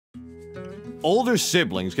older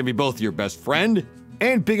siblings can be both your best friend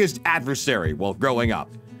and biggest adversary while growing up.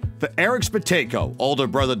 For Eriks Mateiko, older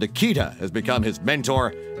brother Nikita has become his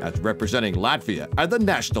mentor as representing Latvia at the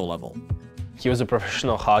national level. He was a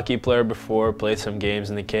professional hockey player before, played some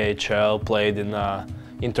games in the KHL, played in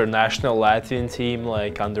international Latvian team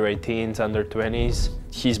like under 18s, under 20s.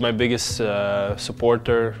 He's my biggest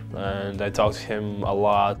supporter and I talk to him a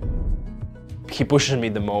lot. He pushes me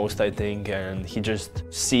the most, I think, and he just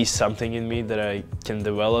sees something in me that I can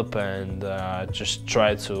develop and just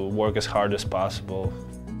try to work as hard as possible.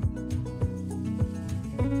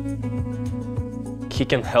 He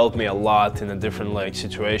can help me a lot in a different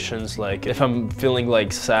situations. Like if I'm feeling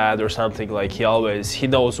sad or something, he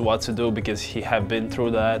knows what to do because he have been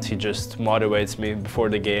through that. He just motivates me before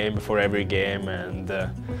the game, before every game, and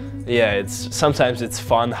yeah, sometimes it's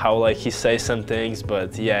fun how he says some things,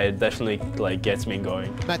 but yeah, it definitely gets me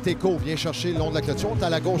going. Mateiko vient chercher le long de la clôture, à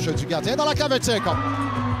la gauche du gardien dans la cave de tir.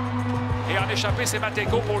 Et en échappé, c'est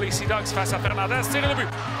Mateiko pour les Sea Dogs face à Fernandez. Tire le but.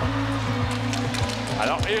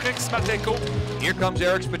 Alors, Eriks Mateiko. Here comes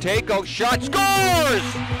Eriks Mateiko. Shot, scores!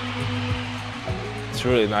 It's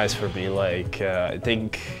really nice for me. I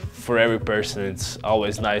think for every person, it's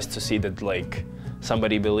always nice to see that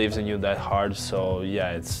somebody believes in you that hard. So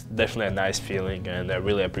yeah, it's definitely a nice feeling, and I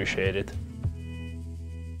really appreciate it.